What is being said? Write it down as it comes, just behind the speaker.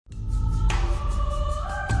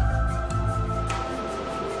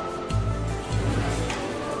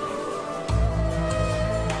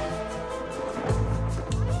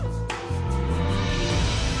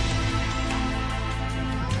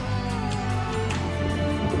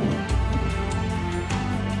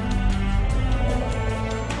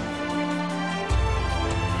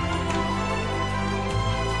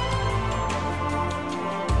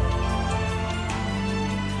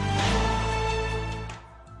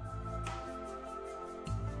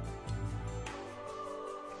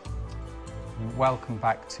welcome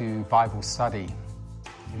back to Bible study.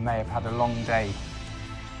 You may have had a long day.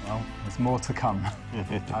 Well, there's more to come.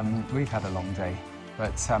 We've had a long day,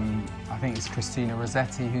 but I think it's Christina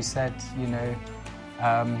Rossetti who said,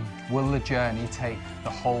 will the journey take the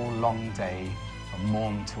whole long day from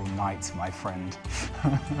morn till night, my friend?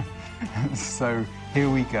 So here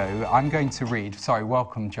we go. I'm going to read. Sorry,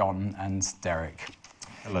 welcome John and Derek.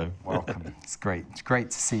 Hello. Welcome. It's great. It's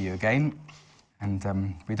great to see you again.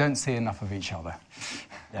 And we don't see enough of each other.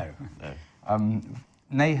 No.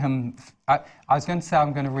 Nahum, I was going to say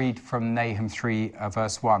I'm going to read from Nahum 3,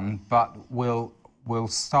 verse 1, but we'll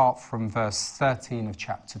start from verse 13 of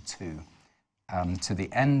chapter 2 to the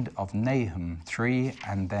end of Nahum 3,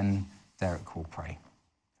 and then Derek will pray.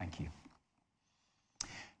 Thank you.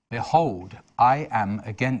 Behold, I am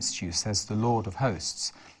against you, says the Lord of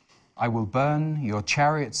hosts. I will burn your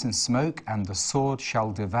chariots in smoke, and the sword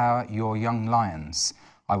shall devour your young lions.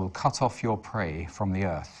 I will cut off your prey from the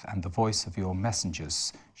earth, and the voice of your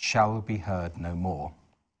messengers shall be heard no more.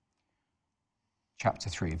 Chapter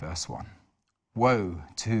 3, verse 1. Woe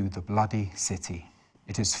to the bloody city!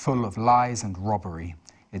 It is full of lies and robbery.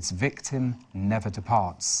 Its victim never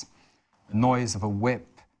departs. The noise of a whip,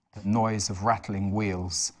 the noise of rattling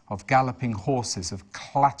wheels, of galloping horses, of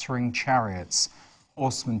clattering chariots,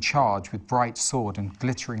 horsemen charge with bright sword and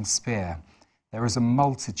glittering spear. There is a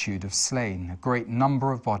multitude of slain, a great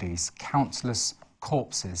number of bodies, countless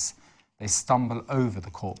corpses. They stumble over the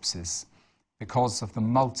corpses. Because of the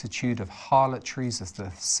multitude of harlotries of the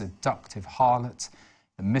seductive harlot,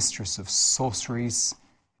 the mistress of sorceries,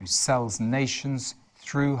 who sells nations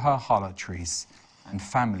through her harlotries and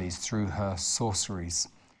families through her sorceries.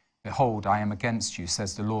 Behold, I am against you,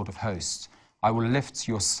 says the Lord of hosts. I will lift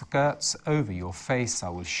your skirts over your face. I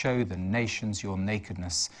will show the nations your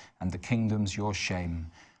nakedness and the kingdoms your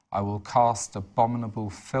shame. I will cast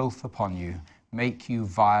abominable filth upon you, make you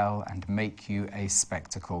vile and make you a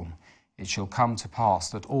spectacle. It shall come to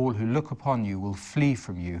pass that all who look upon you will flee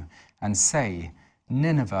from you and say,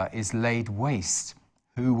 Nineveh is laid waste.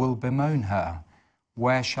 Who will bemoan her?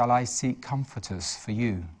 Where shall I seek comforters for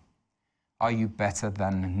you? Are you better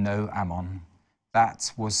than No Ammon?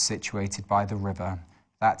 That was situated by the river,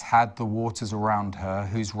 that had the waters around her,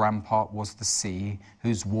 whose rampart was the sea,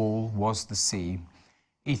 whose wall was the sea.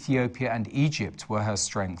 Ethiopia and Egypt were her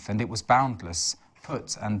strength, and it was boundless.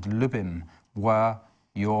 Put and Lubim were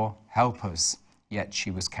your helpers, yet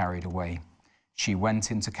she was carried away. She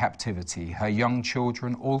went into captivity. Her young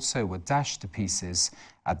children also were dashed to pieces.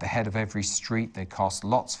 At the head of every street they cast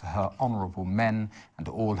lots for her honorable men, and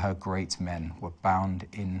all her great men were bound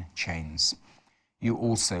in chains. You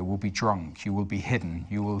also will be drunk, you will be hidden,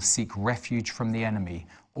 you will seek refuge from the enemy.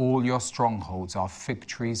 All your strongholds are fig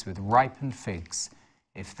trees with ripened figs.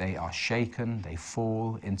 If they are shaken, they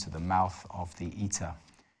fall into the mouth of the eater.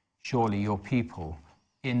 Surely your people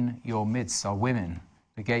in your midst are women.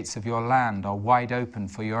 The gates of your land are wide open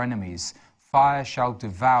for your enemies. Fire shall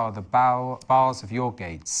devour the bars of your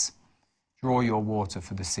gates. Draw your water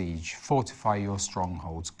for the siege, fortify your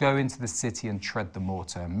strongholds, go into the city and tread the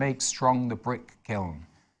mortar, make strong the brick kiln.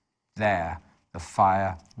 There the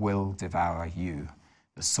fire will devour you,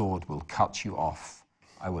 the sword will cut you off,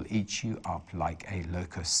 I will eat you up like a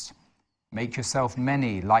locust. Make yourself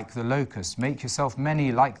many like the locust, make yourself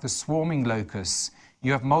many like the swarming locusts.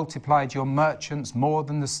 You have multiplied your merchants more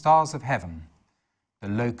than the stars of heaven. The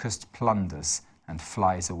locust plunders and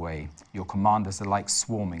flies away. Your commanders are like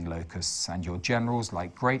swarming locusts, and your generals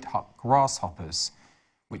like great grasshoppers,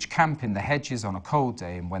 which camp in the hedges on a cold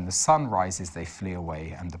day, and when the sun rises they flee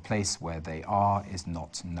away, and the place where they are is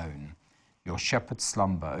not known. Your shepherds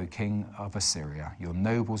slumber, O king of Assyria. Your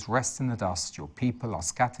nobles rest in the dust. Your people are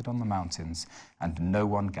scattered on the mountains, and no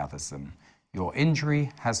one gathers them. Your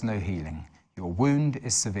injury has no healing. Your wound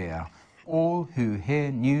is severe. All who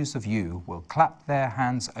hear news of you will clap their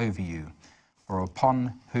hands over you. For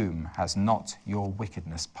upon whom has not your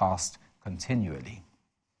wickedness passed continually?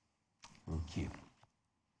 Thank you.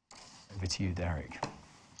 Over to you, Derek.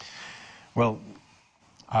 Well,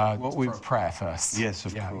 what for prayer first. Yes,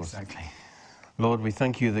 of course. Exactly. Lord, we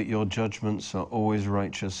thank you that your judgments are always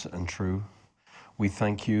righteous and true. We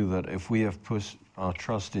thank you that if we have put our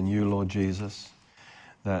trust in you, Lord Jesus,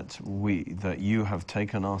 that you have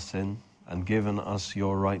taken our sin and given us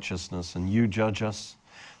your righteousness, and you judge us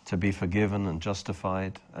to be forgiven and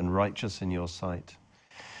justified and righteous in your sight.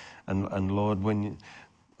 And Lord,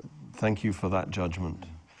 thank you for that judgment.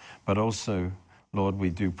 But also, Lord, we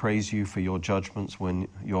do praise you for your judgments when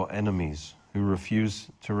your enemies who refuse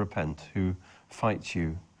to repent, who fight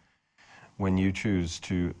you, when you choose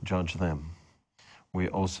to judge them. We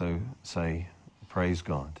also say, praise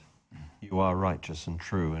God. You are righteous and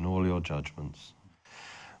true in all your judgments.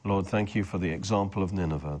 Lord, thank you for the example of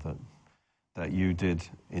Nineveh, that you did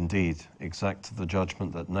indeed exact the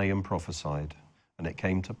judgment that Nahum prophesied, and it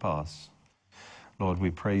came to pass. Lord,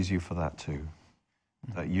 we praise you for that too,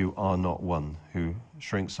 that you are not one who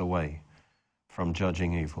shrinks away from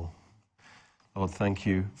judging evil. Lord, thank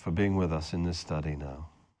you for being with us in this study now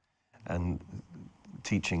and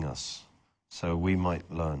teaching us so we might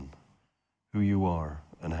learn who you are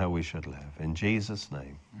and how we should live. In Jesus'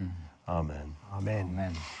 name, amen.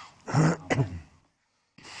 Amen. Amen.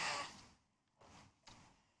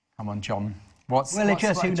 Come on, John. What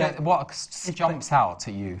jumps out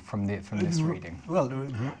at you from this reading? Well,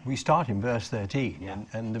 we start in verse 13,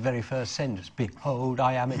 and the very first sentence, "Behold,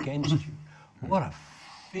 I am against you." What a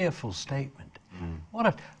fearful statement.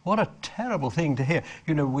 What a terrible thing to hear.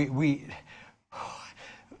 You know, we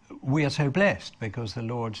are so blessed because the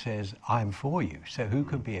Lord says, "I'm for you." So who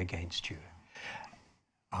can be against you?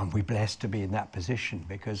 Aren't we blessed to be in that position?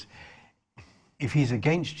 Because if he's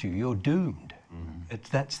against you, you're doomed.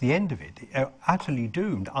 That's the end of it. Utterly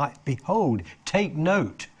doomed. Behold, take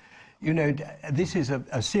note. You know, this is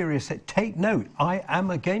a serious... Take note. I am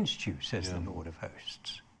against you, says the Lord of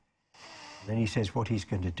hosts. And then he says what he's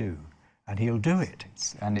going to do. And he'll do it.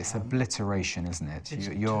 It's obliteration, isn't it?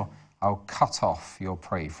 I'll cut off your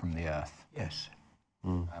prey from the earth. Yes.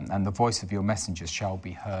 And the voice of your messengers shall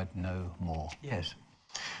be heard no more. Yes.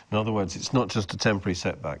 In other words, it's not just a temporary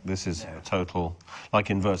setback. This is a total, like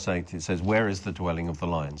in verse 8, it says, "Where is the dwelling of the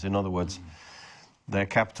lions?" In other words, their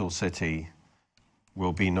capital city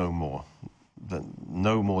will be no more.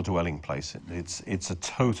 No more dwelling place. It's a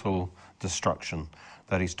total destruction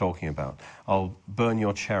that he's talking about. "I'll burn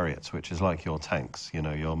your chariots," which is like your tanks, you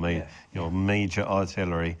know, your major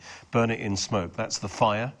artillery. "Burn it in smoke." That's the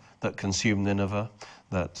fire that consumed Nineveh.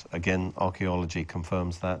 That, again, archaeology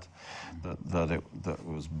confirms that it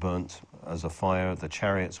was burnt as a fire. The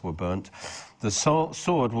chariots were burnt. "The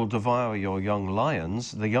sword will devour your young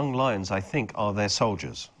lions." The young lions, I think, are their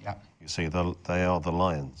soldiers. Yeah. You see, they are the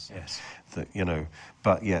lions. Yes. You know,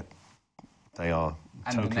 but yet they are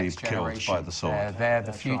totally killed by the sword. They're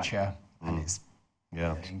the future, and it's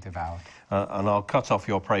being devoured. And I'll cut off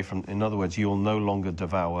your prey from. In other words, you'll no longer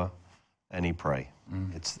devour any prey.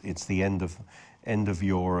 It's the end of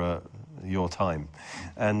your time,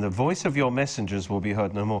 and the voice of your messengers will be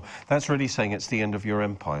heard no more. That's really saying it's the end of your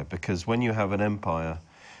empire, because when you have an empire,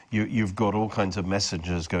 you've got all kinds of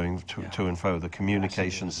messengers going to and fro, the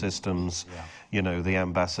communication systems, you know, the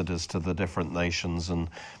ambassadors to the different nations, and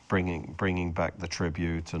bringing back the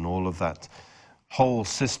tribute and all of that whole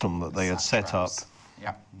system that they had set up.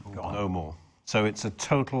 No more. So it's a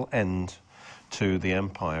total end to the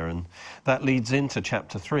empire, and that leads into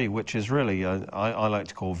chapter 3, which is really I like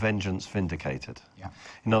to call vengeance vindicated.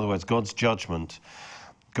 In other words, God's judgment.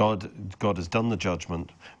 God has done the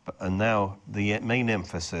judgment, and now the main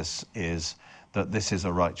emphasis is that this is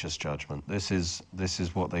a righteous judgment. This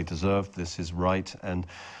is what they deserved. This is right, and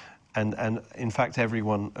in fact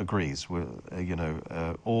everyone agrees. You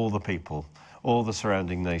know, all the people, all the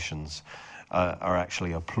surrounding nations are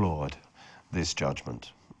actually applaud this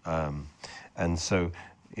judgment. And so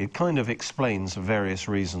it kind of explains various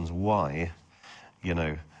reasons why, you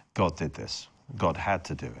know, God did this. God had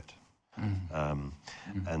to do it.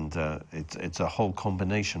 And it's a whole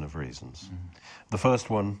combination of reasons. The first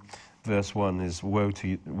one, verse 1, is woe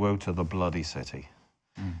to the bloody city.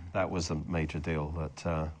 That was a major deal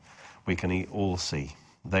that we can all see.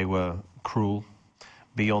 They were cruel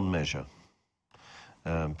beyond measure.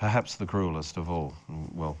 Perhaps the cruelest of all.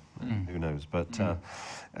 Well, who knows? But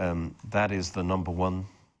that is the number one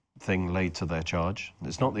thing laid to their charge.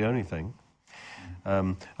 It's not the only thing.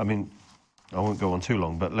 I mean, I won't go on too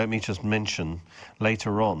long, but let me just mention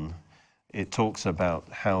later on, it talks about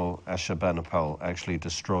how Ashurbanipal actually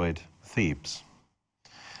destroyed Thebes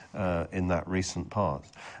in that recent part.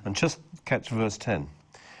 And just catch verse 10.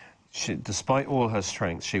 Despite all her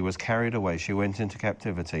strength, she was carried away. She went into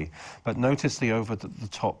captivity. But notice the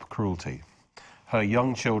over-the-top cruelty. Her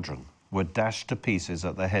young children were dashed to pieces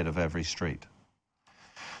at the head of every street.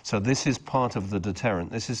 So this is part of the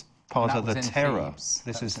deterrent. This is part of the terror.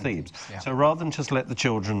 This is Thebes. So rather than just let the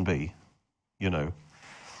children be, you know,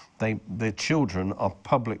 the children are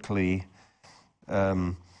publicly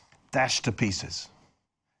dashed to pieces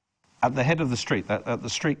at the head of the street, at the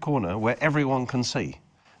street corner where everyone can see.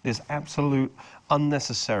 There's absolute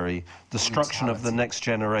unnecessary destruction of the next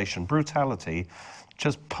generation. Brutality,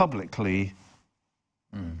 just publicly,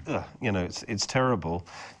 you know, it's terrible.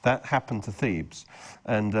 That happened to Thebes.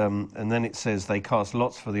 And then it says, they cast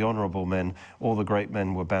lots for the honourable men. All the great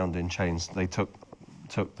men were bound in chains. They took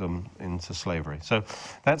took them into slavery. So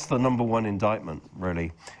that's the number one indictment,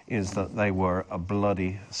 really, is that they were a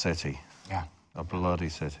bloody city. Yeah. A bloody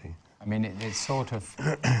city. I mean, it's sort of,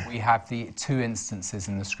 we have the two instances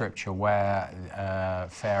in the scripture where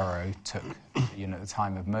Pharaoh took, at the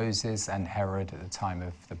time of Moses, and Herod at the time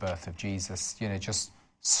of the birth of Jesus, just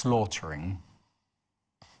slaughtering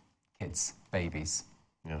kids, babies,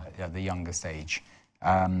 at the youngest age.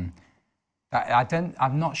 I'm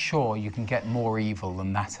not sure you can get more evil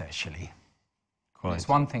than that, actually. Quite. It's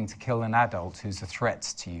one thing to kill an adult who's a threat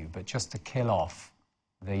to you, but just to kill off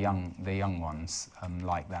the young ones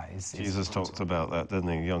like that is Jesus talked about that,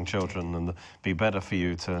 didn't he? Young children, and it'd be better for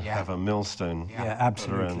you to have a millstone put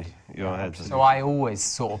around your head. So I always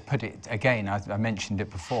sort of put it again. I mentioned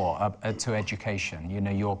it before to education.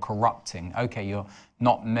 You're corrupting. Okay, you're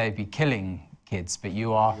not maybe killing kids, but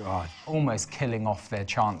you are almost killing off their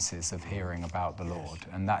chances of hearing about the Lord,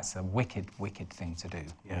 and that's a wicked, wicked thing to do.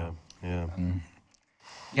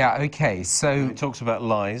 Yeah, okay, so... It talks about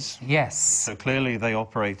lies. Yes. So clearly they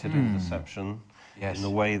operated in deception, in the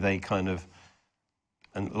way they kind of,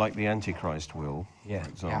 and like the Antichrist will, for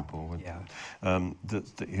example.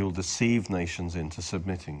 That he'll deceive nations into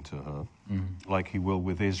submitting to her, like he will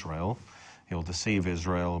with Israel. He'll deceive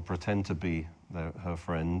Israel, pretend to be her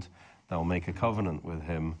friend. They'll make a covenant with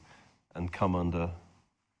him and come under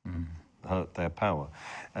their power.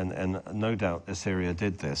 And no doubt Assyria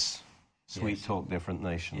did this. Sweet-talk different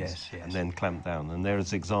nations, and then clamp down. And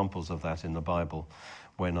there's examples of that in the Bible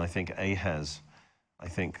when I think Ahaz,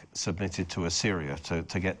 submitted to Assyria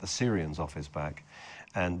to get the Syrians off his back.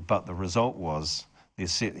 But the result was,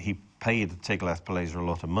 he paid Tiglath-Pileser a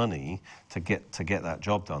lot of money to get that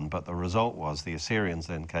job done, but the result was the Assyrians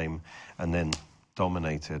then came and then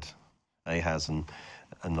dominated Ahaz, and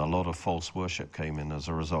a lot of false worship came in as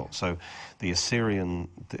a result. So the Assyrian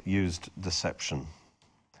used deception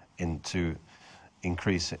to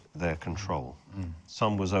increase their control.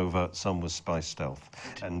 Some was overt, some was spy stealth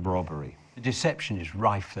and robbery. The deception is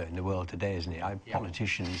rife, though, in the world today, isn't it?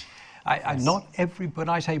 Politicians, not every, when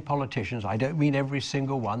I say politicians, I don't mean every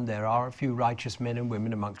single one. There are a few righteous men and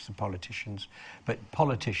women amongst the politicians, but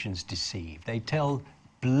politicians deceive. They tell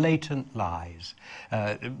blatant lies.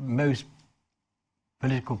 Most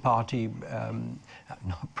political party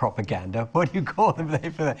not propaganda. What do you call them?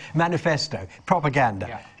 Manifesto,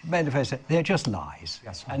 propaganda, manifesto. They're just lies,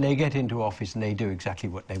 and they get into office and they do exactly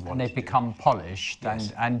what they want. And they become polished,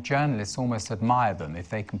 and journalists almost admire them if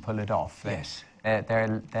they can pull it off.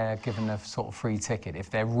 They're given a sort of free ticket if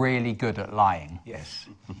they're really good at lying.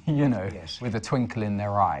 With a twinkle in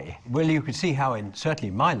their eye. Well, you can see how, certainly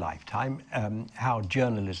in my lifetime, how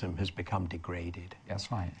journalism has become degraded.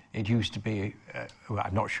 That's right. It used to be,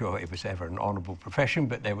 I'm not sure it was ever an honourable profession,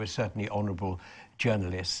 but there were certainly honourable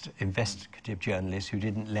journalists, investigative journalists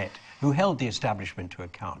who held the establishment to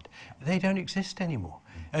account. They don't exist anymore.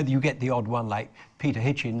 You get the odd one like Peter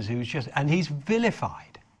Hitchens, and he's vilified.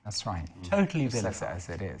 That's right. Totally vilified. As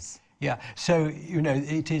it is. Yeah, so,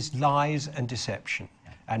 it is lies and deception.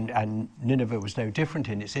 And Nineveh was no different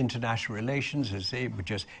in its international relations, as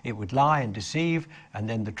it would lie and deceive, and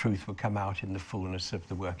then the truth would come out in the fullness of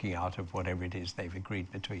the working out of whatever it is they've agreed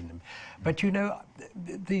between them. But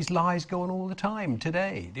these lies go on all the time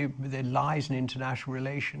today. There are lies in international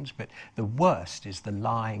relations, but the worst is the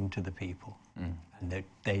lying to the people. And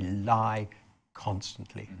they lie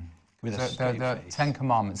constantly. The Ten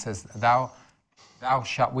Commandments says, thou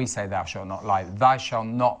shalt, we say thou shalt not lie, thou shalt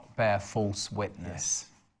not bear false witness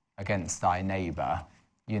against thy neighbour.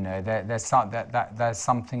 There's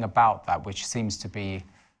something about that which seems to be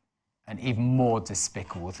an even more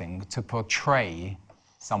despicable thing, to portray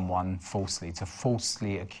someone falsely, to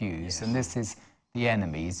falsely accuse. And this is the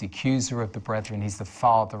enemy. He's the accuser of the brethren. He's the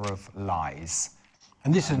father of lies.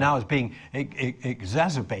 And this is now is being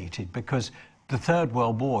exacerbated because the Third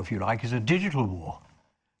World War, if you like, is a digital war.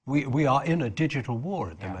 We are in a digital war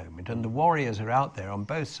at the moment, and the warriors are out there on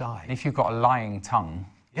both sides. If you've got a lying tongue,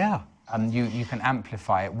 you can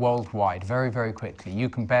amplify it worldwide very, very quickly. You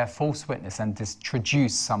can bear false witness and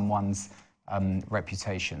traduce someone's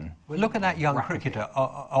reputation. Well, look at that young cricketer,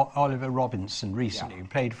 Oliver Robinson, recently, who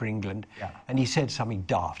played for England, and he said something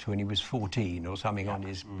daft when he was 14 or something on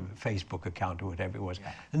his Facebook account or whatever it was.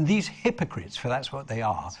 And these hypocrites, for that's what they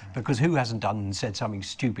are, because who hasn't done and said something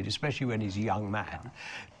stupid, especially when he's a young man,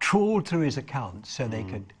 trawled through his account so they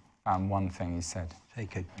could... Found one thing he said. They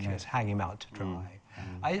could just hang him out to dry.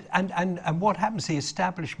 And what happens to the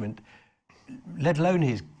establishment, let alone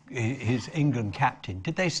his England captain,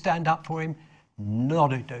 did they stand up for him?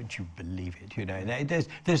 don't you believe it? You know,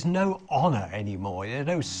 there's no honour anymore. There's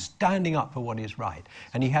no standing up for what is right.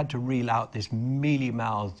 And he had to reel out this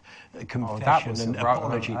mealy-mouthed confession and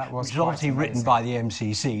apology, which was obviously written by the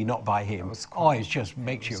MCC, not by him. It just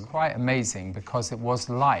makes you... It's quite amazing, because it was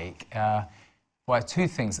like, well, two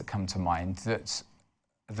things that come to mind, that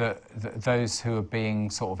those who are being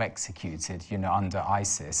sort of executed, you know, under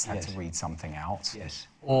ISIS had to read something out. Yes.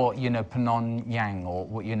 Or, you know, Pyongyang,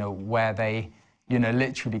 or, you know, where they, you know,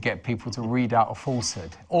 literally get people to read out a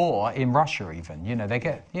falsehood. Or in Russia even, you know, they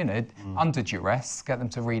get, you know, under duress, get them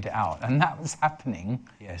to read it out. And that was happening.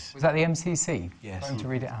 Yes. Was that the MCC? Yes. Going to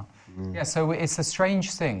read it out. Yeah, so it's a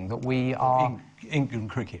strange thing that we are... England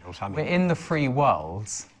cricket or something. We're in the free world,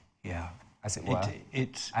 yeah, as it were.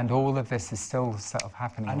 It's and all of this is still sort of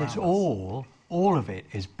happening and around it's us. all of it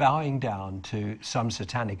is bowing down to some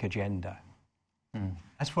satanic agenda.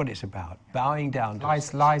 That's what it's about, bowing down to...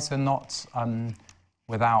 Lies are not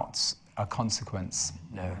without a consequence.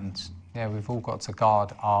 No. And yeah, we've all got to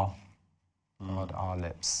guard our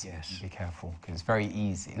lips. Yes. And be careful, because it's very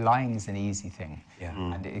easy. Lying is an easy thing. Yeah.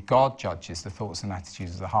 And God judges the thoughts and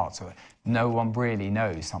attitudes of the heart. So no one really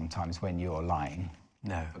knows sometimes when you're lying.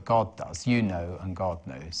 No. But God does. You know, and God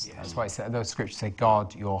knows. Yes. That's why the scriptures say,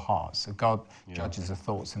 guard your heart. So God judges the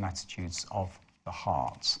thoughts and attitudes of the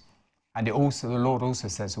heart. And the Lord also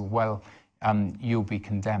says, well, you'll be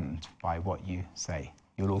condemned by what you say.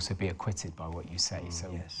 You'll also be acquitted by what you say.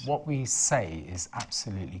 So what we say is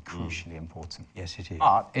absolutely crucially important. Yes, it is.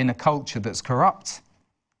 But in a culture that's corrupt,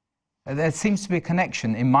 there seems to be a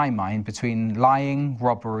connection in my mind between lying,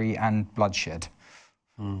 robbery, and bloodshed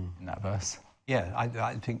in that verse. Yeah,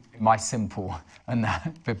 I think... My simple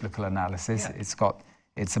biblical analysis,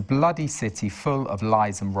 it's a bloody city full of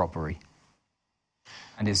lies and robbery.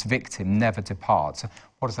 And its victim never departs.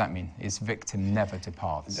 What does that mean? Its victim never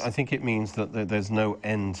departs. I think it means that there's no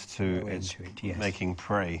end to its yes. making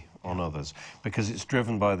prey on others, because it's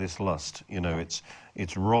driven by this lust. You know,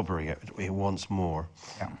 it's robbery. It wants more,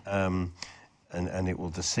 and it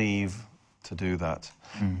will deceive to do that.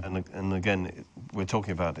 And again, we're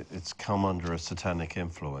talking about it. It's come under a satanic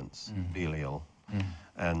influence, Belial,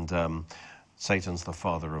 and Satan's the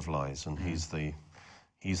father of lies, and he's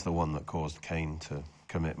the one that caused Cain to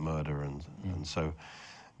commit murder, and so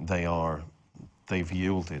they've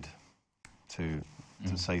yielded to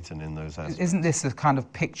Satan in those aspects. Isn't this a kind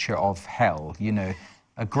of picture of hell? You know,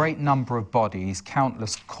 a great number of bodies,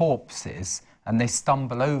 countless corpses, and they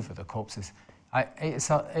stumble over the corpses. It's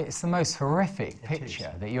the most horrific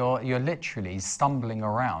picture that you're literally stumbling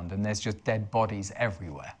around, and there's just dead bodies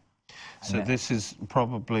everywhere. So this is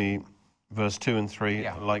probably verse 2 and 3,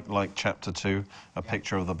 like chapter 2, a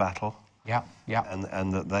picture of the battle. Yeah, yeah.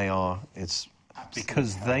 And that they are, it's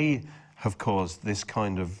because they have caused this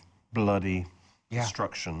kind of bloody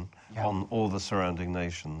destruction on all the surrounding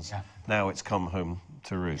nations. Now it's come home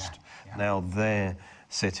to roost. Now their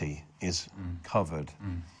city is covered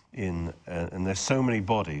in, and there's so many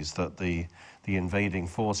bodies that the invading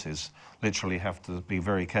forces literally have to be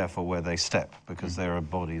very careful where they step, because there are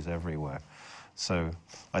bodies everywhere. So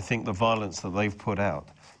I think the violence that they've put out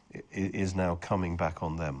is now coming back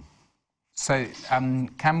on them. So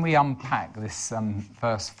can we unpack this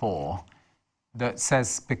verse 4 that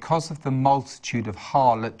says, because of the multitude of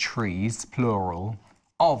harlotries, plural,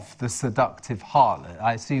 of the seductive harlot?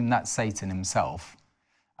 I assume that's Satan himself.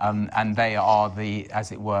 And they are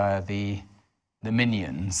as it were, the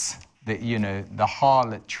minions, the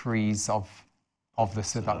harlotries of the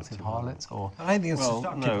seductive harlot, or... I think the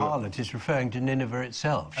seductive harlot is referring to Nineveh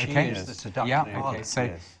itself. She is the seductive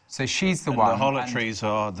harlot. So she's the and one. The harlotries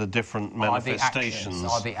are the different manifestations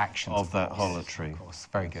of that harlotry. Of course,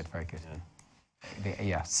 very good, very good.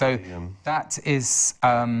 So that is...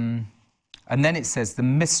 and then it says the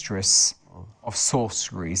mistress of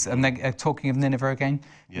sorceries. And they're talking of Nineveh again?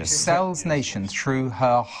 Yes. Who sells nations through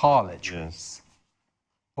her harlotries. Yes.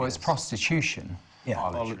 Or it's prostitution.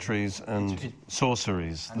 Harlotries and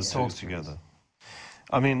sorceries, the two together.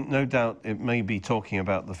 I mean, no doubt it may be talking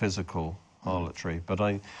about the physical harlotry, but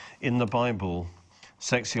in the Bible,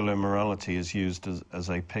 sexual immorality is used as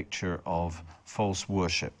a picture of false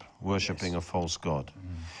worship, worshipping a false god.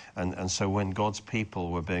 And so when God's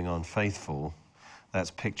people were being unfaithful,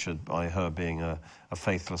 that's pictured by her being a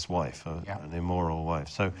faithless wife, an immoral wife.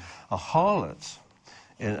 So a harlot...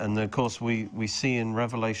 And of course, we see in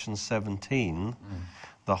Revelation 17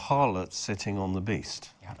 the harlot sitting on the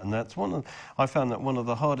beast. And that's I found that one of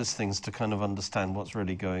the hardest things to kind of understand what's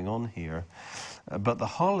really going on here. But the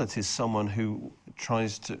harlot is someone who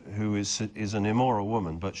is an immoral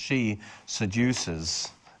woman, but she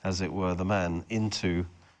seduces, as it were, the man into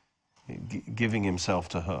giving himself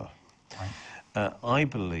to her. Right. I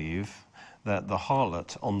believe that the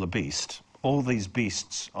harlot on the beast, all these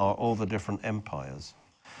beasts are all the different empires.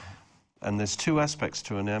 And there's two aspects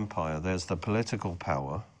to an empire. There's the political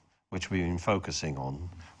power, which we've been focusing on,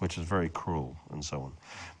 which is very cruel and so on.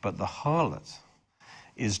 But the harlot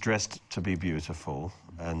is dressed to be beautiful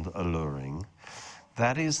and alluring.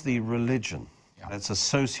 That is the religion that's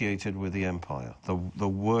associated with the empire, the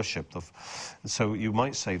worship. So you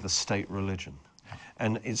might say the state religion.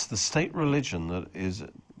 And it's the state religion that is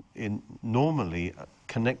normally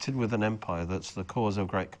connected with an empire that's the cause of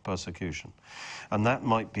great persecution. And that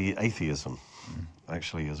might be atheism,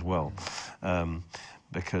 actually, as well,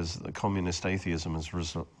 because the communist atheism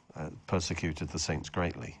has persecuted the saints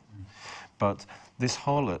greatly. But this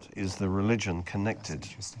harlot is the religion connected.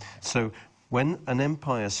 So when an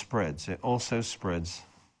empire spreads, it also spreads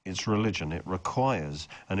its religion. It requires,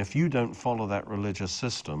 and if you don't follow that religious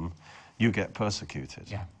system, you get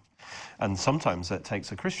persecuted. Yeah. And sometimes that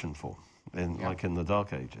takes a Christian form, like in the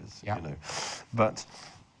Dark Ages, Yeah. you know. But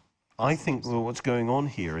I think what's going on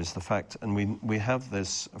here is the fact, and we have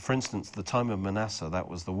this, for instance, the time of Manasseh, that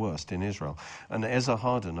was the worst in Israel. And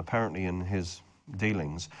Esarhaddon, apparently in his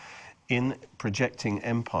dealings, in projecting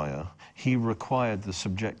empire, he required the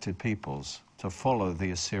subjected peoples to follow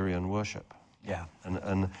the Assyrian worship. Yeah.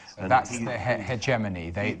 And That's the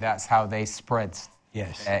hegemony. That's how they spread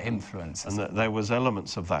their influence. And there was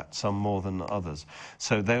elements of that, some more than others.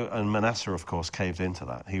 So and Manasseh, of course, caved into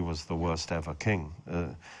that. He was the worst ever king.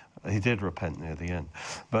 He did repent near the end.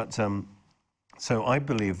 But so I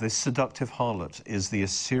believe this seductive harlot is the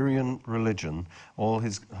Assyrian religion, all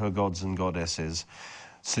her gods and goddesses,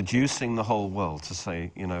 seducing the whole world to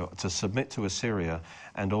say, you know, to submit to Assyria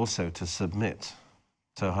and also to submit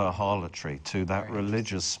to her harlotry, to that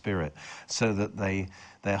religious spirit, so that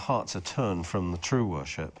their hearts are turned from the true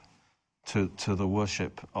worship to the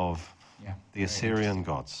worship of the Assyrian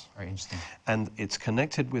gods. Very interesting. And it's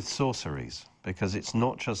connected with sorceries, because it's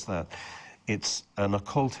not just that, it's an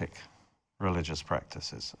occultic religious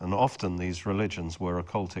practices. And often these religions were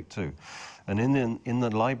occultic too. And in the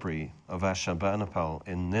library of Ashurbanipal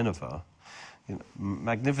in Nineveh,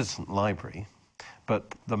 magnificent library,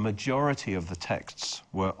 but the majority of the texts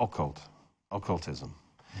were occultism.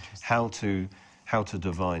 How to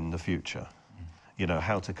divine the future, you know,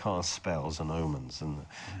 how to cast spells and omens and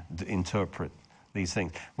interpret these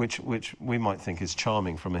things, which we might think is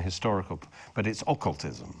charming from a historical, but it's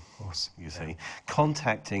occultism, Of course. you see,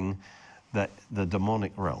 contacting the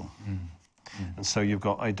demonic realm. And so you've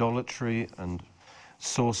got idolatry and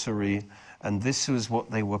sorcery, and this is what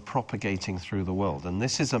they were propagating through the world. And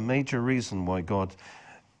this is a major reason why God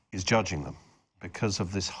is judging them, because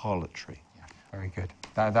of this harlotry. Yeah, very good.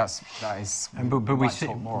 That is. But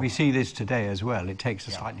we see this today as well. It takes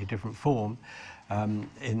a slightly different form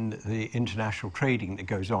in the international trading that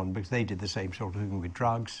goes on, because they did the same sort of thing with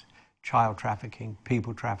drugs, child trafficking,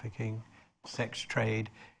 people trafficking, sex trade.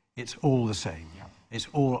 It's all the same. Yeah. It's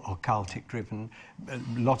all occultic driven.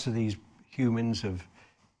 Lots of these humans, of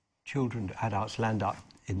children to adults, land up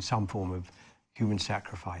in some form of human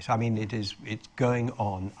sacrifice. I mean, it's going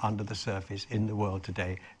on under the surface in the world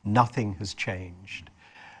today. Nothing has changed.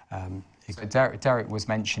 So Derek was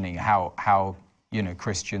mentioning how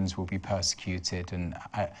Christians will be persecuted, and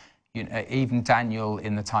even Daniel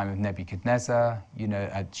in the time of Nebuchadnezzar,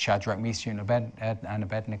 Shadrach, Meshach, and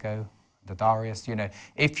Abednego, the Darius.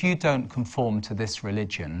 If you don't conform to this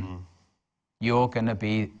religion, you're going to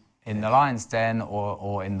be in the lion's den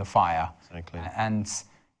or in the fire. Exactly. And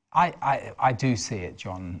I do see it,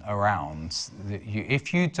 John, around.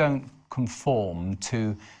 If you don't conform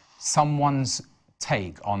to someone's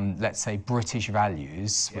take on, let's say, British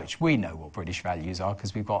values, which we know what British values are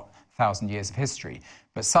because we've got 1,000 years of history,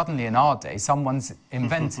 but suddenly in our day, someone's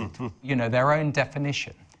invented, their own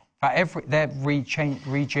definition. They're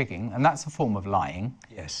rejigging, and that's a form of lying.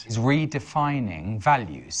 Yes. Is redefining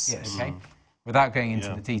values. Yes. Okay. Without going into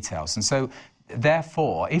the details. And so,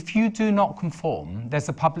 therefore, if you do not conform, there's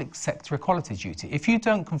a public sector equality duty. If you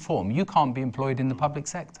don't conform, you can't be employed in the public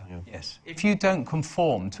sector. Yeah. Yes. If you don't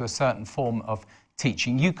conform to a certain form of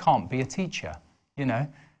teaching, you can't be a teacher,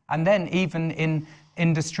 And then even in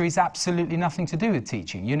industries, absolutely nothing to do with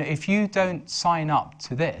teaching. If you don't sign up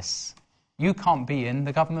to this, you can't be in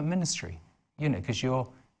the government ministry, because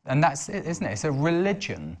and that's it, isn't it? It's a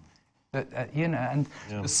religion. That, and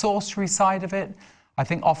the sorcery side of it, I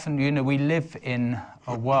think often, we live in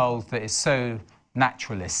a world that is so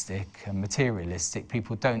naturalistic and materialistic,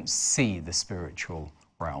 people don't see the spiritual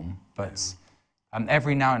realm. But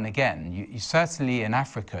every now and again, you certainly in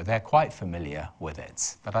Africa, they're quite familiar with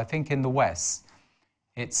it. But I think in the West,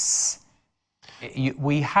 it's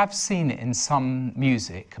We have seen it in some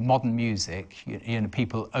music, modern music,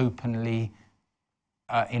 people openly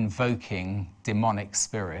invoking demonic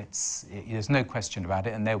spirits. There's no question about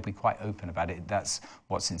it, and they'll be quite open about it. That's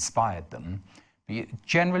what's inspired them. But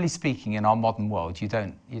generally speaking, in our modern world, you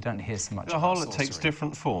don't hear so much The about harlot sorcery. takes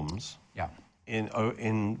different forms. Yeah.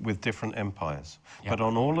 With different empires. Yeah. But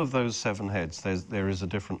on all of those 7 heads, there is a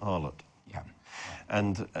different harlot. Yeah.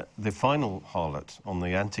 And the final harlot on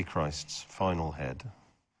the Antichrist's final head,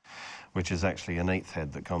 which is actually an 8th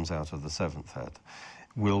head that comes out of the 7th head,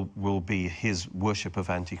 will be his worship of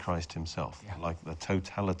Antichrist himself, like the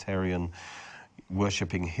totalitarian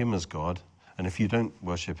worshipping him as God. And if you don't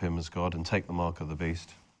worship him as God and take the mark of the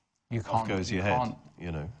beast, off goes your head,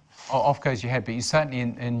 Off goes your head, but you certainly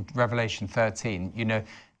in Revelation 13,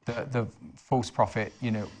 the false prophet,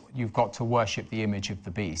 you've got to worship the image of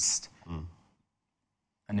the beast.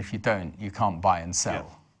 And if you don't, you can't buy and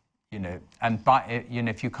sell. And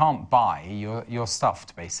if you can't buy, you're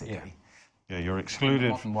stuffed basically. Yeah, you're excluded. In the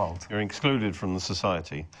modern world. You're excluded from the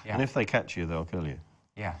society. Yeah. And if they catch you, they'll kill you.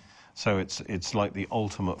 Yeah. So it's like the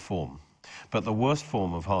ultimate form. But the worst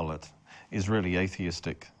form of harlot is really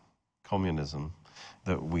atheistic communism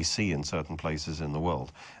that we see in certain places in the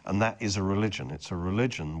world. And that is a religion. It's a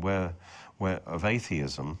religion where of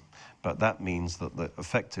atheism, but that means that the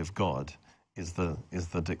effective God is the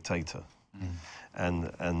dictator.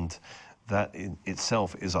 And that in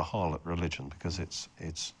itself is a harlot religion because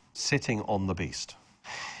it's sitting on the beast.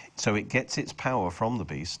 So it gets its power from the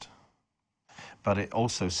beast, but it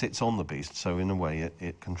also sits on the beast, so in a way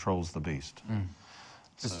it controls the beast.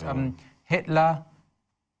 So, Hitler,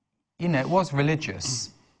 it was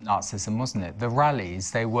religious Nazism, wasn't it? The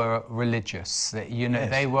rallies, they were religious.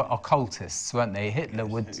 They were occultists, weren't they? Hitler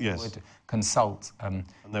would consult. And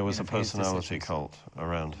there was a personality cult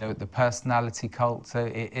around. The personality cult, so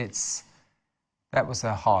that was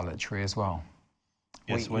a harlotry as well.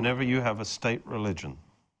 Yes, whenever you have a state religion,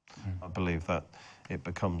 I believe that it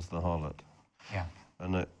becomes the harlot. Yeah.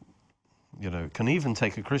 And it can even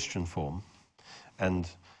take a Christian form, and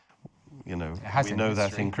we know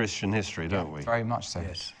that in Christian history, don't we? Very much so.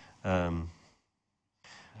 Yes.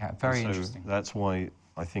 Very interesting. That's why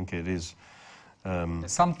I think it is.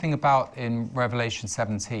 There's something about in Revelation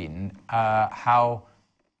 17 how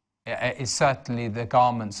it's certainly the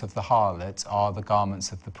garments of the harlot are the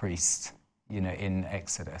garments of the priest. In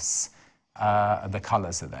Exodus, the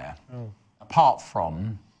colours are there. Apart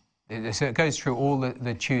from, so it goes through all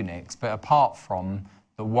the tunics, but apart from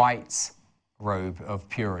the white robe of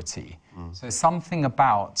purity. So something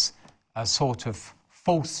about a sort of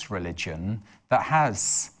false religion that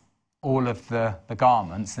has all of the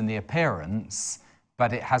garments and the appearance,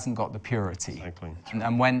 but it hasn't got the purity. Exactly.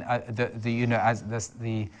 And when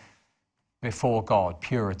the before God,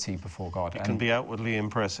 purity before God. It can be outwardly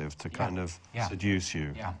impressive to kind of seduce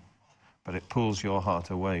you, but it pulls your heart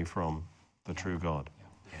away from the true God.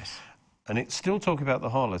 Yes. And it's still talking about the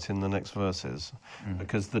harlot in the next verses,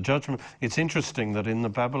 because the judgment... It's interesting that in the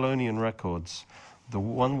Babylonian records, the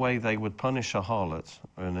one way they would punish a harlot,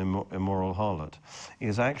 an immoral harlot,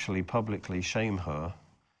 is actually publicly shame her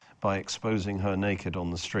by exposing her naked on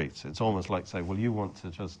the streets. It's almost like say, well, you want to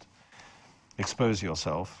just expose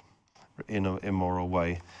yourself in an immoral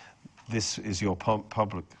way. This is your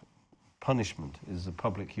public punishment, is a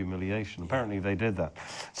public humiliation. Apparently they did that.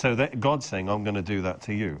 So God's saying, I'm going to do that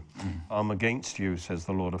to you. I'm against you, says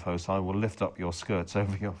the Lord of hosts. I will lift up your skirts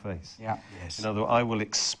over your face. Yeah. Yes. In other words, I will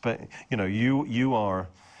expect, you are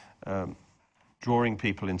drawing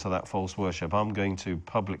people into that false worship. I'm going to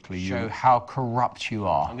publicly show how corrupt you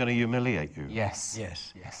are. I'm going to humiliate you. Yes.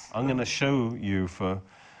 Yes. Yes. I'm going to show you for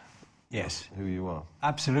Yes. who you are.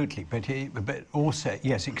 Absolutely, but also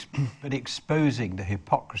but exposing the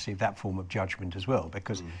hypocrisy of that form of judgment as well,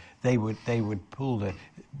 because they would put the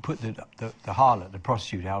harlot, the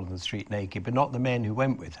prostitute, out on the street naked, but not the men who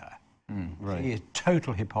went with her. Right. It's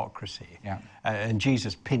total hypocrisy. Yeah. And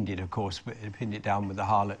Jesus pinned it down with the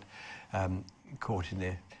harlot caught in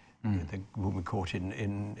the woman caught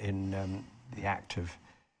in the act of.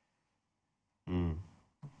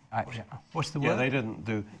 What's the word? Yeah, they didn't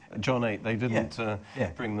do John 8. They didn't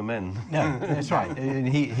bring the men. No, that's right. And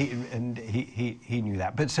he knew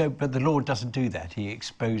that. But the Lord doesn't do that. He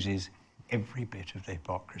exposes every bit of the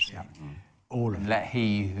hypocrisy. Yeah. All of it. Let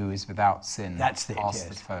he who is without sin That's it, cast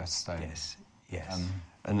yes. the first stone. Yes. Yes.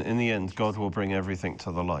 And in the end, God will bring everything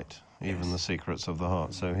to the light, even the secrets of the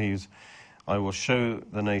heart. So I will show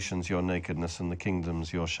the nations your nakedness and the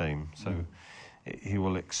kingdoms your shame. So he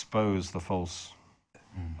will expose the false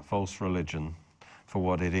religion for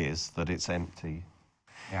what it is, that it's empty.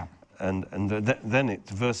 Yeah. then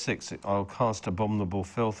verse 6, I'll cast abominable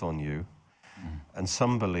filth on you. And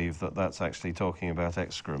some believe that that's actually talking about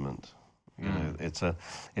excrement. You know, it's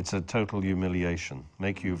a total humiliation,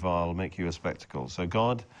 make you vile, make you a spectacle. So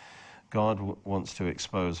God wants to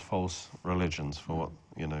expose false religions for what,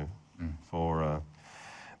 you know,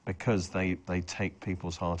 because they take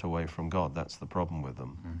people's heart away from God. That's the problem with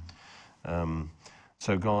them.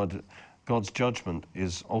 So God's judgment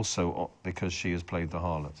is also because she has played the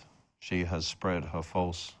harlot. She has spread her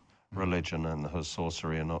false religion and her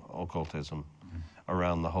sorcery and occultism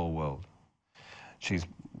around the whole world.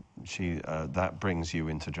 That brings you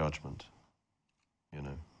into judgment, you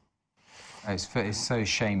know. It's so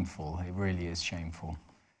shameful. It really is shameful.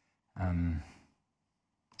 And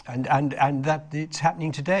that it's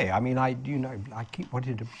happening today. I mean, I keep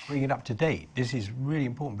wanting to bring it up to date. This is really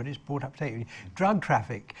important, but it's brought up to date. Drug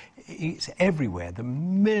traffic, it's everywhere. The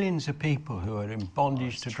millions of people who are in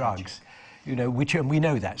bondage to drugs. You know, and we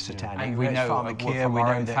know that's satanic. And we know pharmakeia, from we our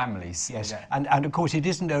know own that, families. Yes, Yeah. and of course it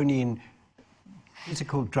isn't only in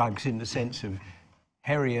physical drugs in the sense of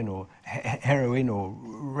heroin or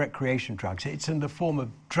recreation drugs. It's in the form of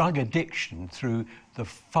drug addiction through the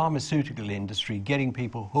pharmaceutical industry, getting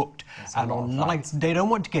people hooked. And on they don't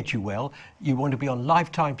want to get you well. You want to be on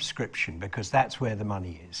lifetime prescription because that's where the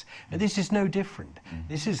money is. And this is no different.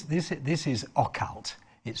 This is occult.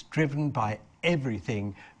 It's driven by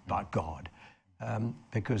everything but God,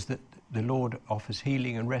 because the Lord offers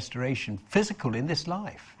healing and restoration, physical in this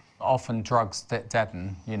life. Often drugs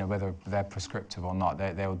deaden, you know, whether they're prescriptive or not,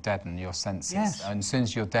 they'll deaden your senses. Yes. And as soon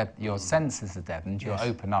as your senses are deadened, you're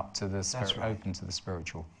open up to the open to the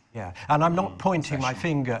spiritual. Yeah, and I'm not pointing my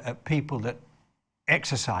finger at people that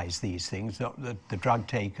exercise these things, the drug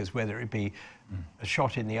takers, whether it be a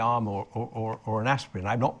shot in the arm or an aspirin.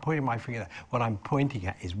 I'm not pointing my finger at that. What I'm pointing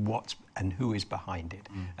at is what's and who is behind it.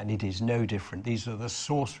 And it is no different. These are the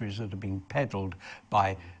sorceries that are being peddled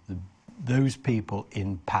by those people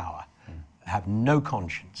in power, have no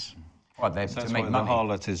conscience. Well, That's to why make money. the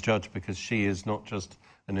harlot is judged, because she is not just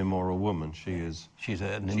an immoral woman. She's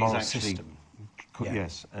an immoral actually, system.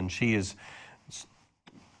 Yes, and she is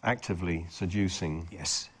actively seducing.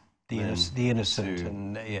 Yes, the innocent,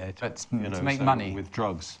 and But To make money with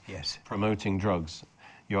drugs. Yes, Promoting drugs,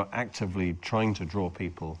 you're actively trying to draw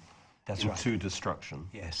people into destruction.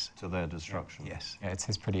 Yes, to their destruction. yes. Yeah, it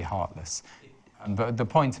is pretty heartless. But the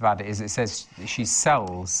point about it is, it says she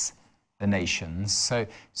sells the nations. So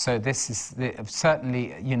this is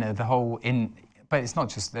certainly, you know, the whole but it's not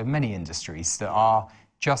just, there are many industries that are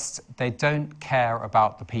just, they don't care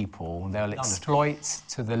about the people. They'll exploit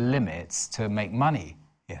to the limits to make money.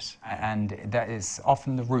 Yes. And that is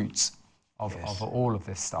often the roots of all of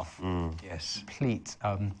this stuff. Yes. Complete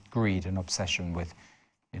greed and obsession with,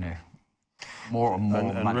 you know, more and more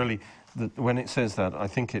money. And really, when it says that, I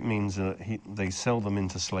think it means they sell them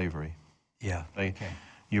into slavery. Yeah.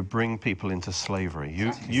 You bring people into slavery.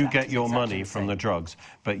 You get your money from the drugs,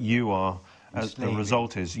 but you are, as the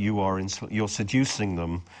result is, you're seducing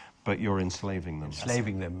them, but you're enslaving them.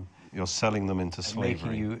 Enslaving them. You're selling them into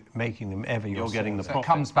slavery. Making them ever your You're getting the So profit. it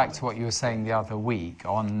comes back to what you were saying the other week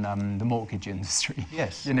on the mortgage industry.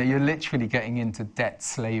 Yes. You know, you're literally getting into debt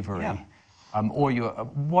slavery. Yeah. Or you're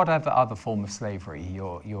whatever other form of slavery,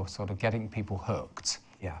 you're sort of getting people hooked.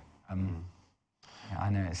 Yeah. I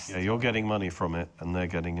know it's... Yeah, you're getting money from it, and they're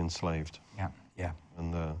getting enslaved. Yeah. Yeah.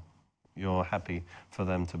 And you're happy for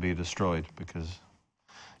them to be destroyed because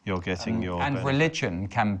you're getting your And benefit. religion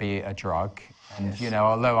can be a drug. And, you know,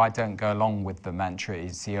 although I don't go along with the mantra,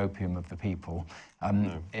 it's the opium of the people,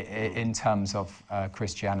 in terms of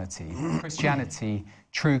Christianity.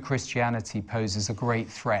 True Christianity poses a great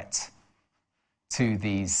threat to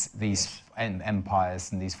these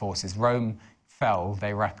empires and these forces. Rome fell,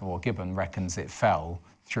 Gibbon reckons it fell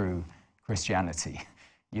through Christianity.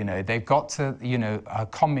 You know, they've got to, you know,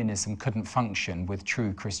 communism couldn't function with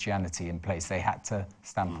true Christianity in place. They had to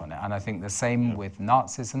stamp on it. And I think the same with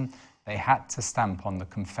Nazism. They had to stamp on the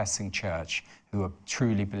confessing church who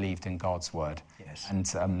truly believed in God's word. Yes.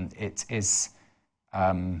 And it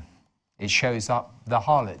shows up the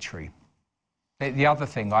harlotry. The other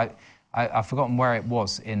thing, I've forgotten where it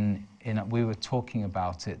was. We were talking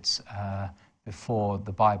about it before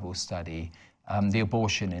the Bible study, the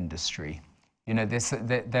abortion industry. You know,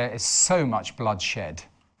 there is so much bloodshed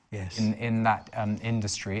in that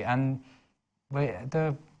industry, and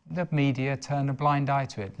the media turn a blind eye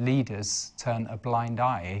to it. Leaders turn a blind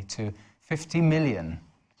eye to 50 million.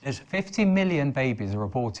 50 million babies are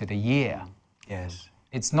aborted a year. Yes.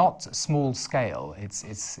 It's not small scale.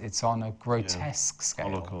 It's on a grotesque scale.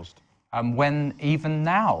 Holocaust. When even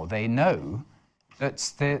now they know At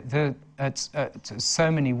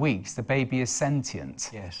so many weeks, the baby is sentient.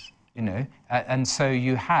 Yes. You know, and so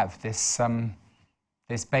you have this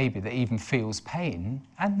this baby that even feels pain,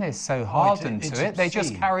 and they're so hardened to it, they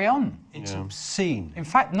just carry on. It's obscene. In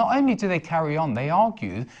fact, not only do they carry on, they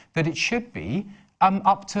argue that it should be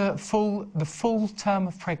up to the full term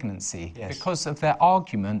of pregnancy, because of their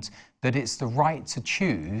argument that it's the right to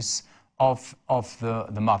choose of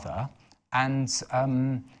the mother, and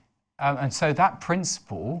so that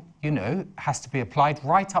principle, you know, has to be applied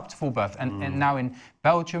right up to full birth. And now in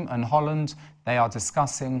Belgium and Holland, they are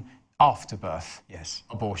discussing afterbirth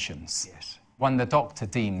abortions. Yes. When the doctor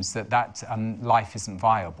deems that life isn't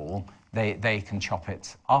viable, they can chop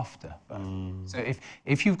it after birth. So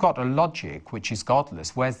if you've got a logic which is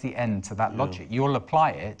godless, where's the end to that logic? You'll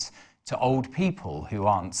apply it to old people who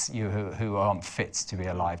aren't fit to be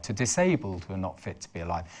alive, to disabled who are not fit to be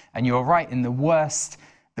alive. And you're right in the worst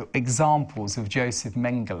examples of Joseph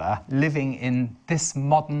Mengele living in this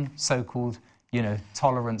modern so-called, you know,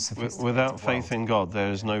 tolerance of without faith in God,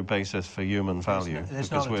 there is no basis for human value,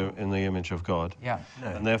 because we're in the image of God. Yeah. No.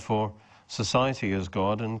 And therefore, society is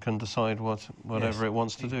God and can decide whatever it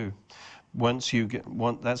wants to do.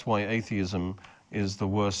 That's why atheism is the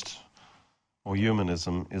worst, or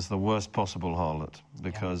humanism is the worst possible harlot,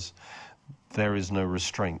 because there is no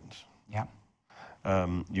restraint. Yeah.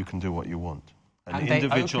 You can do what you want. And they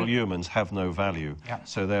individual humans have no value. Yeah.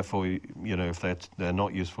 So therefore, you know, if they're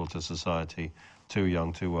not useful to society, too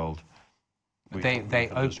young, too old. They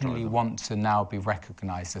openly want to now be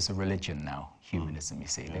recognised as a religion now, humanism, you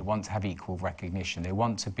see. They want to have equal recognition. They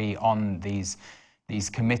want to be on these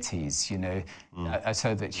committees, you know,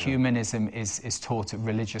 so that humanism is taught at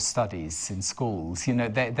religious studies in schools. You know,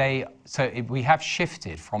 we have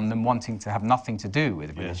shifted from them wanting to have nothing to do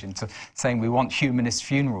with religion to saying we want humanist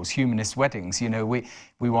funerals, humanist weddings. You know,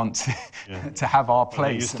 we want to have our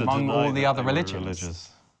place among all the other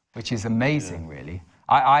religions, which is amazing, really.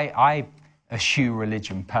 I eschew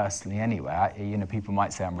religion personally anyway. You know, people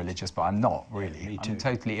might say I'm religious, but I'm not really. I'm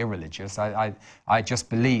totally irreligious. I just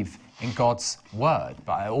believe in God's word,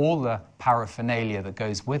 but all the paraphernalia that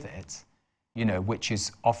goes with it, you know, which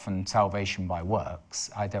is often salvation by works,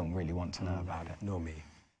 I don't really want to know about it. Nor me.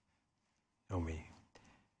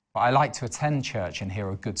 But I like to attend church and hear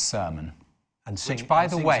a good sermon. And sing, which, by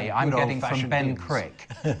the way, I'm getting from Ben hymns. Crick.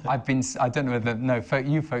 I don't know whether,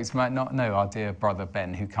 you folks might not know our dear brother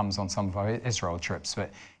Ben, who comes on some of our Israel trips, but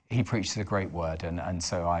he preaches a great word, and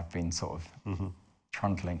so I've been sort of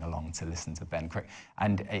trundling along to listen to Ben Crick.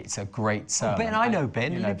 And it's a great sermon. Ben, I know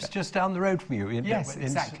Ben. He lives just down the road from you. Yes,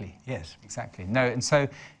 exactly. Yes. Exactly. No, and so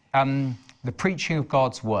the preaching of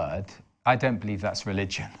God's word, I don't believe that's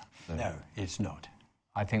religion. No, it's not.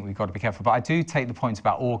 I think we've got to be careful. But I do take the point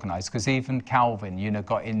about organised, because even Calvin, you know,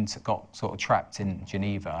 got sort of trapped in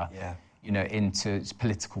Geneva, you know, into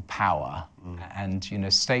political power. And, you know,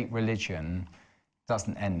 state religion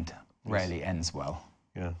rarely ends well.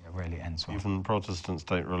 Yeah. It rarely ends well. Even Protestant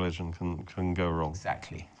state religion can go wrong.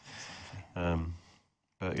 Exactly.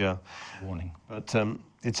 But yeah. Warning. But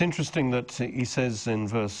it's interesting that he says in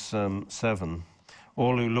verse 7,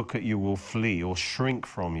 all who look at you will flee or shrink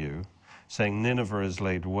from you, saying Nineveh is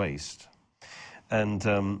laid waste. And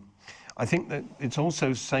I think that it's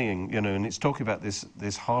also saying, you know, and it's talking about this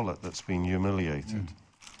harlot that's been humiliated.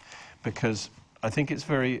 Because I think it's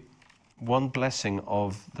one blessing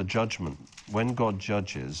of the judgment. When God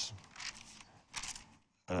judges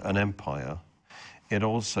an empire, it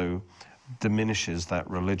also diminishes that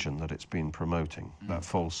religion that it's been promoting, that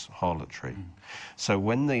false harlotry. So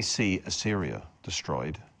when they see Assyria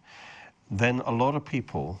destroyed, then a lot of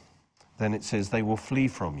people, then it says they will flee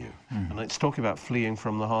from you. And it's talking about fleeing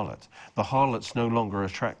from the harlot. The harlot's no longer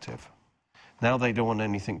attractive. Now they don't want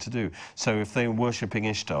anything to do. So if they're worshipping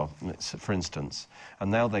Ishtar, for instance,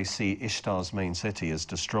 and now they see Ishtar's main city is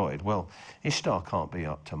destroyed, well, Ishtar can't be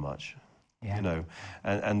up to much, you know,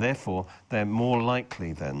 and therefore they're more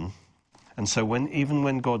likely then. And so even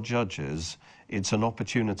when God judges, it's an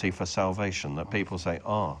opportunity for salvation, that people say,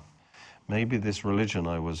 maybe this religion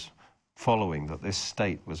I was following, that this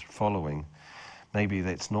state was following, maybe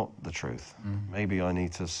that's not the truth. Maybe I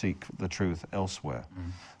need to seek the truth elsewhere.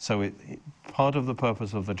 So part of the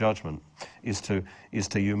purpose of the judgment is to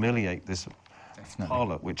humiliate this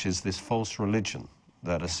harlot, which is this false religion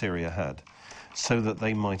that Assyria had, so that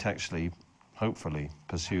they might actually, hopefully,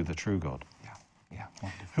 pursue the true God. Yeah,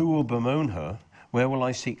 wonderful. Who will bemoan her? Where will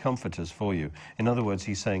I seek comforters for you? In other words,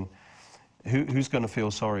 he's saying, who's going to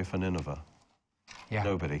feel sorry for Nineveh? Yeah.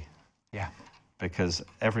 Nobody. Yeah. Because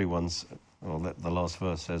everyone's, well, the last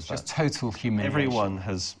verse says just total humiliation. Everyone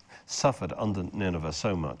has suffered under Nineveh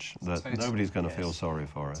so much that Totally, nobody's going to feel sorry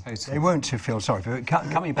for her. They won't feel sorry for it.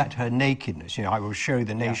 Coming back to her nakedness, I will show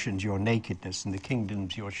the nations your nakedness and the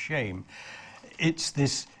kingdoms your shame. It's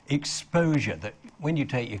this exposure that when you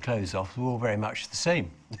take your clothes off, we're all very much the same.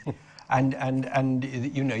 and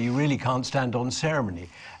you really can't stand on ceremony.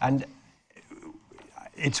 And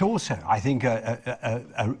it's also, I think,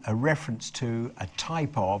 a reference to a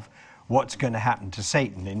type of what's going to happen to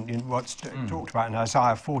Satan in what's talked about in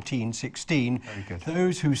Isaiah 14:16.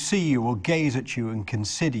 Those who see you will gaze at you and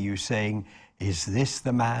consider you, saying, "Is this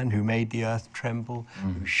the man who made the earth tremble,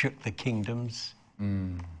 who shook the kingdoms?"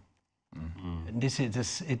 And it's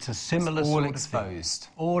a similar all sort of exposed.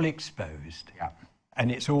 thing. All exposed. Yeah.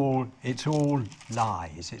 And it's all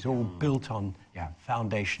lies. It's all built on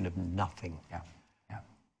foundation of nothing. Yeah. Yeah.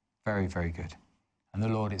 Very, very good. And the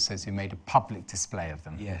Lord, it says, He made a public display of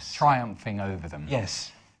them. Yes. Triumphing over them.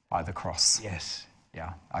 Yes. By the cross. Yes.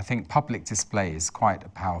 Yeah. I think public display is quite a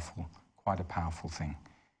powerful thing.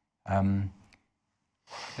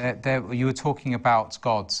 You were talking about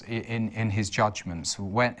God in His judgments.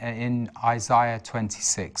 When, in Isaiah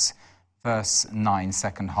 26, verse 9,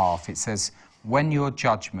 second half, it says, "When your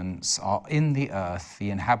judgments are in the earth, the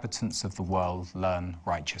inhabitants of the world learn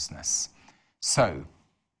righteousness." So,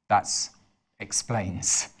 that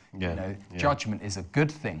explains. Judgment is a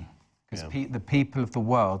good thing, because the people of the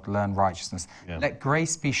world learn righteousness. Let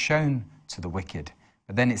grace be shown to the wicked.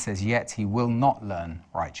 But then it says, "Yet he will not learn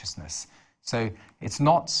righteousness." So it's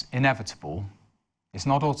not inevitable. It's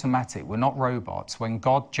not automatic. We're not robots. When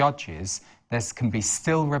God judges, there can be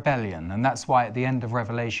still rebellion. And that's why at the end of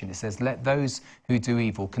Revelation it says, "Let those who do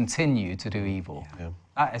evil continue to do evil."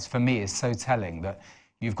 That is, for me, is so telling that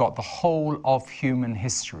you've got the whole of human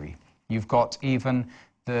history. You've got even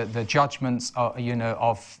the judgments,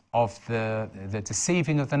 of the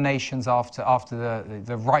deceiving of the nations after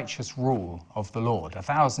the righteous rule of the Lord,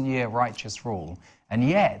 1,000-year righteous rule. And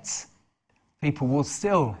yet, people will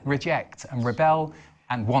still reject and rebel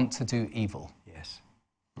and want to do evil. Yes.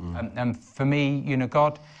 And for me,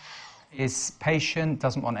 God is patient,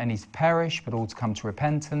 doesn't want any to perish, but all to come to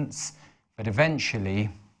repentance. But eventually,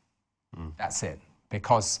 that's it.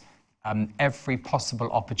 Because every possible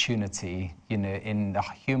opportunity, in the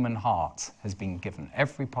human heart has been given.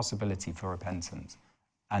 Every possibility for repentance.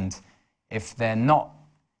 And if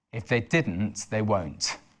they didn't, they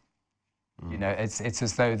won't. It's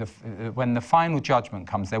as though when the final judgment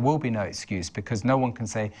comes, there will be no excuse, because no one can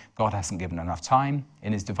say God hasn't given enough time.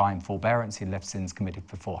 In His divine forbearance, He left sins committed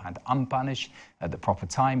beforehand unpunished. At the proper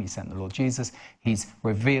time, He sent the Lord Jesus. He's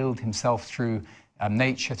revealed Himself through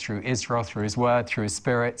nature, through Israel, through His word, through His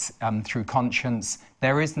Spirit, through conscience.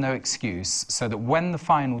 There is no excuse, so that when the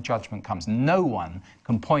final judgment comes, no one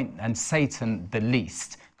can point, and Satan the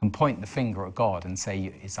least, can point the finger at God and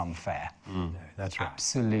say it's unfair. No, that's right.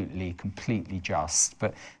 Absolutely, completely just.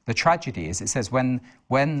 But the tragedy is, it says, when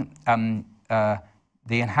the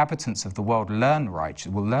inhabitants of the world will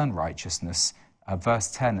learn righteousness,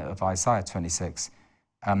 verse 10 of Isaiah 26,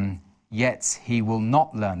 yet he will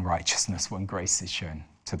not learn righteousness when grace is shown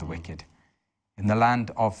to the wicked. In the land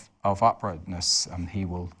of uprightness, he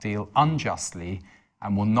will deal unjustly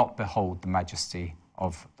and will not behold the majesty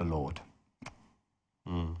of the Lord.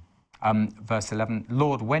 Verse 11,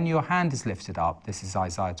 "Lord, when your hand is lifted up," this is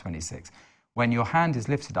Isaiah 26, "when your hand is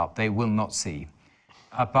lifted up, they will not see.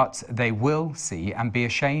 But they will see and be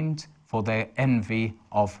ashamed for their envy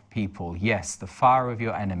of people. Yes, the fire of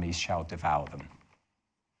your enemies shall devour them."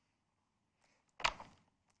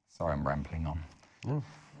 Sorry, I'm rambling on. No,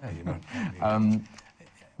 you're not.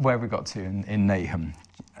 Where have we got to in Nahum?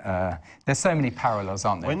 There's so many parallels,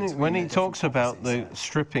 aren't there? When he talks about the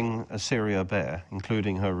stripping Assyria bare,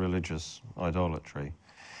 including her religious idolatry,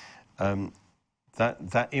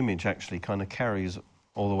 that image actually kind of carries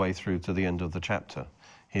all the way through to the end of the chapter.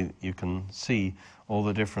 You can see all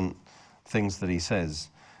the different things that he says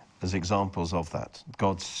as examples of that.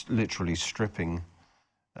 God's literally stripping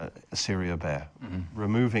Assyria bare,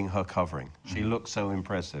 removing her covering. She looks so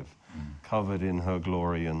impressive, covered in her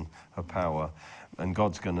glory and her power, and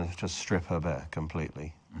God's going to just strip her bare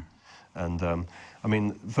completely. And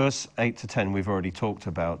verse 8 to 10 we've already talked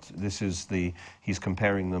about. He's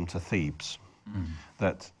comparing them to Thebes.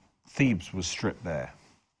 That Thebes was stripped bare,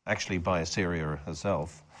 actually by Assyria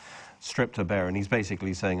herself, stripped her bare, and he's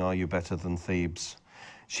basically saying, are you better than Thebes?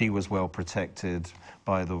 She was well protected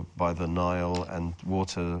by the Nile and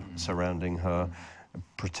water surrounding her,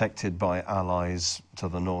 protected by allies to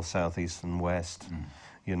the north, south, east and west,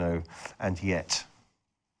 and yet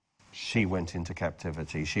she went into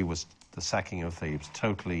captivity. She was the sacking of Thebes,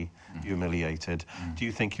 totally humiliated. Do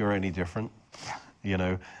you think you're any different?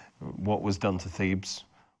 what was done to Thebes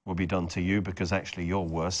will be done to you, because actually you're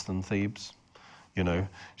worse than Thebes. You know,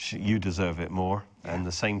 you deserve it more, and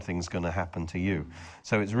the same thing's going to happen to you.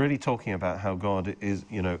 So it's really talking about how God is,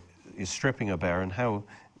 you know, is stripping a bear and how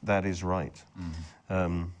that is right.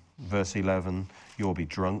 Verse 11, you'll be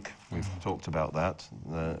drunk. We've talked about that.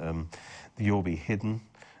 You'll be hidden,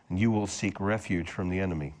 and you will seek refuge from the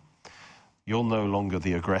enemy. You're no longer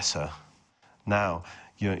the aggressor. Now,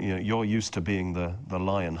 you're used to being the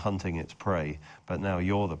lion hunting its prey, but now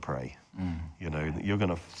you're the prey. You know, you're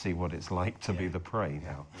going to see what it's like to be the prey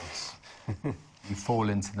now. You fall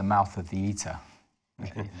into the mouth of the eater,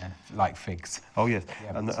 like figs. Oh, yes.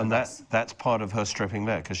 Yeah, And, so and that's part of her stripping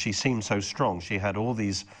there, because she seemed so strong. She had all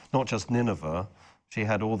these, not just Nineveh, she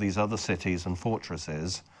had all these other cities and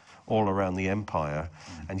fortresses all around the empire,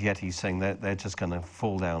 and yet he's saying they're just going to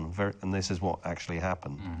fall down. And this is what actually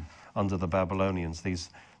happened. Under the Babylonians, these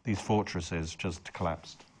fortresses just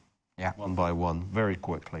collapsed, one by one, very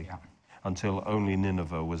quickly, until only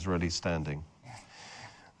Nineveh was really standing.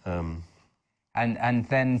 And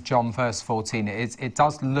then John verse 14, it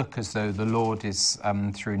does look as though the Lord is,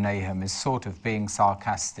 through Nahum, is sort of being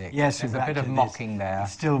sarcastic. Yes, there's a bit of mocking there.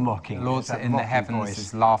 It's still mocking. The Lord in the heavens voice.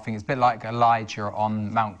 is laughing. It's a bit like Elijah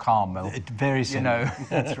on Mount Carmel. Very similar. You know.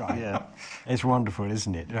 That's right. It's wonderful,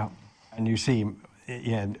 isn't it? Yeah. And you see,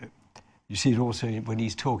 you see it also when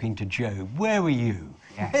he's talking to Job. Where were you?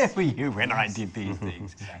 Yes. Where were you when I did these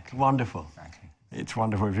things? It's wonderful. Exactly. It's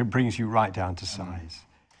wonderful. It brings you right down to size.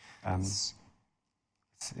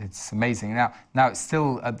 It's amazing. Now it's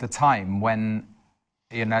still at the time when,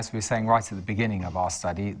 you know, as we were saying right at the beginning of our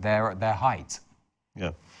study, they're at their height.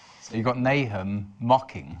 Yeah. So you've got Nahum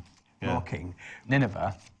mocking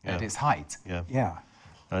Nineveh at its height. Yeah.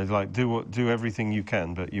 Like, do everything you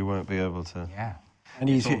can, but you won't be able to. Yeah. And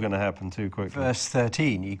It's all going to happen too quickly. Verse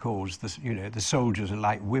 13, he calls the soldiers are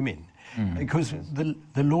like women, because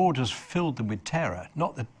the Lord has filled them with terror.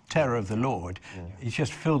 Not the terror of the Lord; He's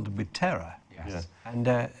just filled them with terror. Yes. And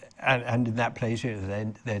in that place,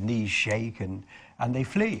 their knees shake and they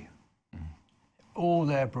flee. All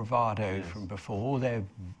their bravado from before, all their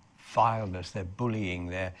vileness, their bullying,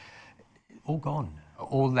 they're all gone.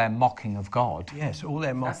 All their mocking of God. Yes, all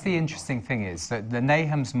their mocking. That's the interesting thing, is that the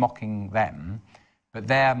Nahum's mocking them, but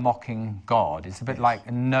they're mocking God. It's a bit like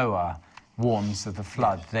Noah warns of the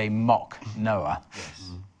flood. They mock Noah.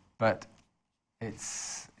 Yes. But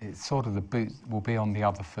it's sort of the boot will be on the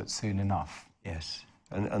other foot soon enough. Yes.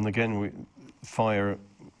 And again, fire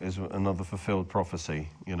is another fulfilled prophecy,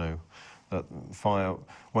 you know, that fire,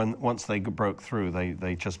 once they broke through,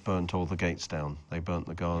 they just burnt all the gates down. They burnt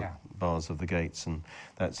the bars of the gates, and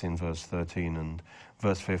that's in verse 13. And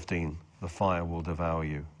verse 15, the fire will devour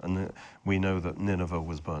you. And we know that Nineveh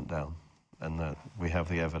was burnt down, and that we have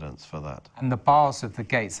the evidence for that. And the bars of the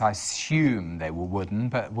gates, I assume they were wooden,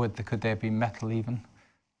 but could there be metal even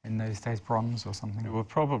in those days, bronze or something? They were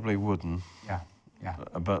probably wooden. Yeah.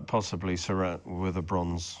 But possibly with a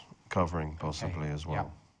bronze covering, possibly as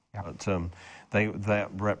well. Yeah. But that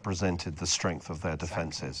represented the strength of their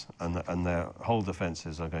defences, and their whole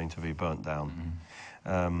defences are going to be burnt down.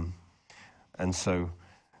 And so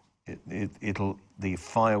the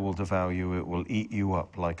fire will devour you. It will eat you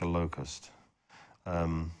up like a locust.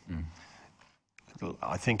 I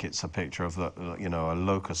think it's a picture of a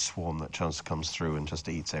locust swarm that just comes through and just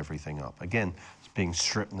eats everything up. Again, it's being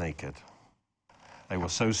stripped naked. They were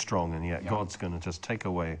so strong, and yet God's going to just take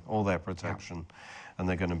away all their protection, and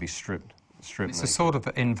they're going to be stripped It's naked. a sort of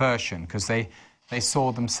inversion, because they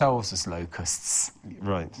saw themselves as locusts.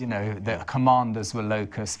 Right. You know, the commanders were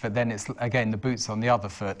locusts, but then it's, again, the boot's on the other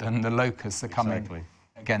foot, and the locusts are coming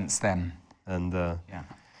against them. And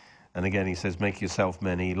and again, he says, make yourself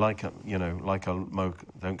many, don't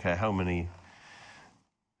care how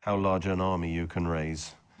large an army you can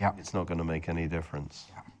raise. Yeah. It's not going to make any difference.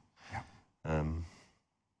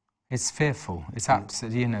 It's fearful. It's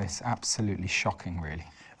it's absolutely shocking, really.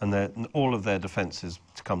 And all of their defences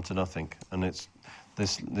to come to nothing. And it's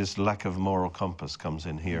this lack of moral compass comes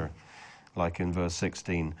in here. Like in verse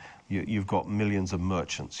 16, you've got millions of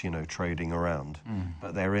merchants, trading around,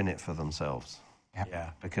 but they're in it for themselves.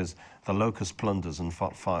 Yeah. Because the locust plunders and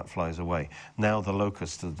flies away. Now the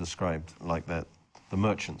locusts are described like that. The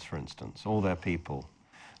merchants, for instance, all their people,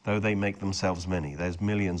 though they make themselves many, there's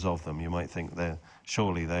millions of them, you might think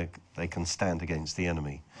surely they can stand against the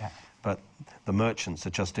enemy. Yeah. But the merchants are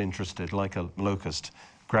just interested, like a locust,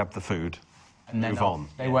 grab the food, and move on.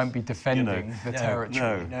 They won't be defending the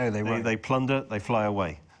territory. No, they plunder, they fly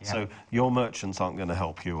away. So your merchants aren't going to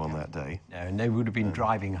help you on that day. No, and they would have been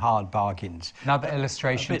driving hard bargains. Another A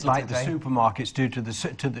illustration bit for like today. the supermarkets do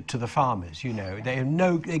to the farmers. You know,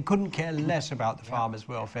 they couldn't care less about the farmers'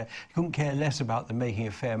 welfare. They couldn't care less about them making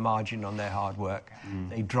a fair margin on their hard work.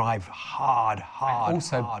 They drive hard.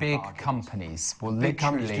 Also, big bargains. companies will Big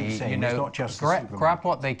companies do the literally, same. you It's know, not just the grab supermarkets.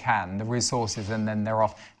 what they can, the resources, and then they're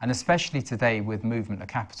off. And especially today with movement of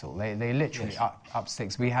capital, they literally up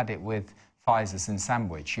sticks. We had it with Pfizer's in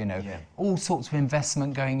Sandwich, you know, all sorts of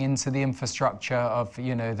investment going into the infrastructure of,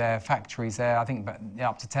 you know, their factories there. I think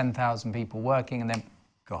up to 10,000 people working, and then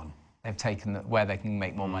Gone. they've taken where they can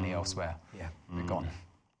make more money elsewhere. Yeah. They're gone.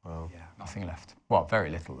 Wow. Yeah. Nothing left. Well, very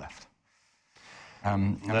little left.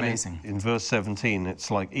 Amazing. In verse 17,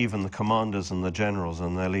 it's like even the commanders and the generals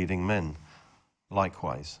and their leading men,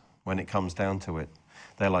 likewise, when it comes down to it,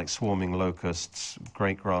 they're like swarming locusts,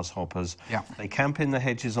 great grasshoppers. Yeah. They camp in the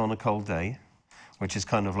hedges on a cold day, which is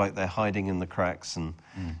kind of like they're hiding in the cracks and,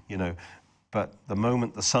 you know, but the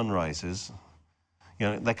moment the sun rises, you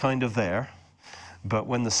know, they're kind of there. But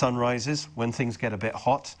when the sun rises, when things get a bit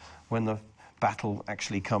hot, when the battle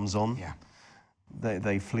actually comes on,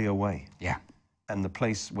 they flee away. Yeah. And the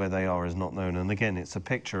place where they are is not known. And again, it's a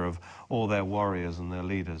picture of all their warriors and their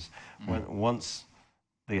leaders. Once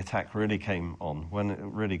the attack really came on, when it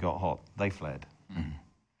really got hot, they fled.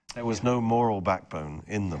 There was no moral backbone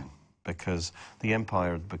in them because the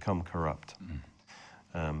empire had become corrupt.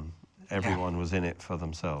 Everyone was in it for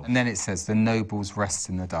themselves. And then it says, the nobles rest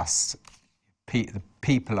in the dust. The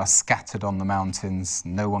people are scattered on the mountains.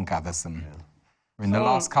 No one gathers them. We're in the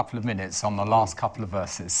last couple of minutes on the last couple of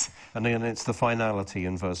verses. And then it's the finality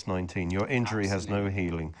in verse 19. Your injury has no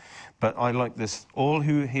healing. But I like this. All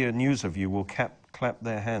who hear news of you will clap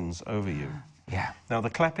their hands over you. Yeah. Now,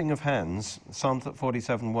 the clapping of hands, Psalm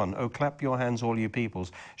 47:1, oh, clap your hands, all you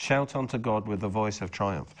peoples. Shout unto God with the voice of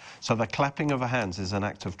triumph. So the clapping of hands is an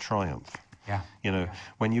act of triumph. Yeah. You know,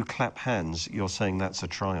 when you clap hands, you're saying that's a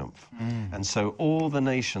triumph. And so all the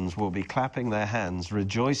nations will be clapping their hands,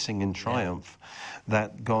 rejoicing in triumph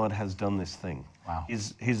that God has done this thing. Wow.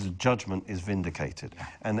 His judgment is vindicated.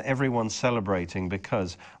 And everyone's celebrating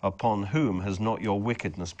because upon whom has not your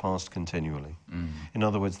wickedness passed continually? In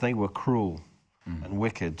other words, they were cruel and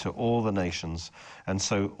wicked to all the nations. And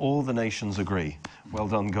so all the nations agree. Well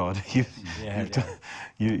done, God.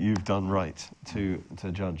 You've done right to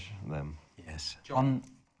judge them. Yes. John,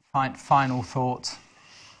 final thought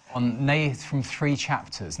on Nathan from 3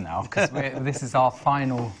 chapters now, because this is our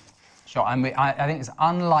final shot. And I think it's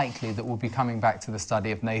unlikely that we'll be coming back to the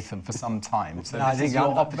study of Nathan for some time. So I this think is your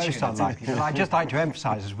most opportunity. unlikely. But I'd just like to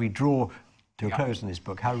emphasise as we draw to a close in this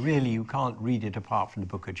book how really you can't read it apart from the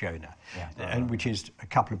book of Jonah, and which is a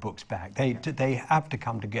couple of books back. They have to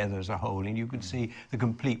come together as a whole, and you can see the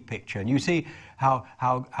complete picture. And you see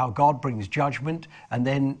how God brings judgment, and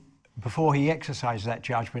then before he exercises that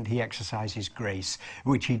judgment, he exercises grace,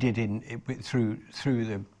 which he did through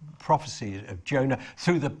the prophecy of Jonah,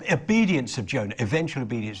 through the obedience of Jonah, eventual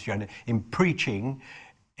obedience of Jonah. In preaching,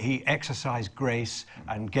 he exercised grace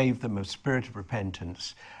and gave them a spirit of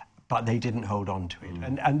repentance, but they didn't hold on to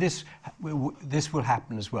it. And this will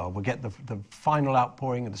happen as well. We'll get the final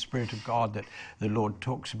outpouring of the Spirit of God that the Lord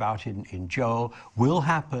talks about in Joel will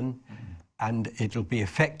happen. And it'll be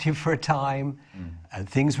effective for a time, and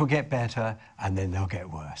things will get better, and then they'll get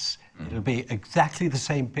worse. It'll be exactly the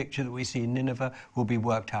same picture that we see in Nineveh will be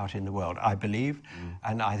worked out in the world, I believe.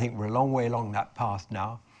 And I think we're a long way along that path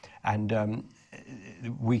now. And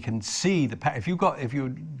we can see if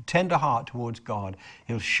you tender heart towards God,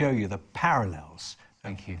 He'll show you the parallels.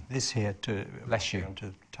 Thank you. This here to Bless you.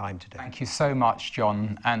 to time today. Thank you so much,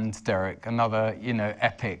 John and Derek. Another,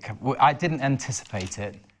 epic. I didn't anticipate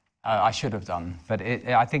it. I should have done, but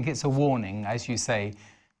I think it's a warning, as you say,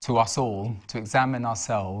 to us all to examine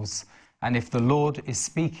ourselves. And if the Lord is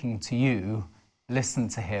speaking to you, listen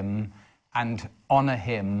to Him and honour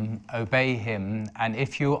Him, obey Him. And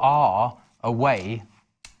if you are away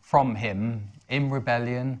from Him in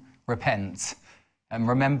rebellion, repent and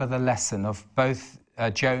remember the lesson of both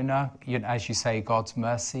Jonah, as you say, God's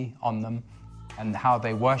mercy on them and how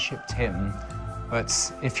they worshipped Him.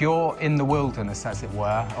 But if you're in the wilderness, as it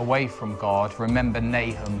were, away from God, remember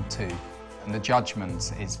Nahum too. And the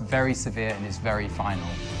judgment is very severe and is very final.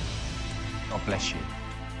 God bless you.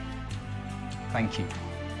 Thank you.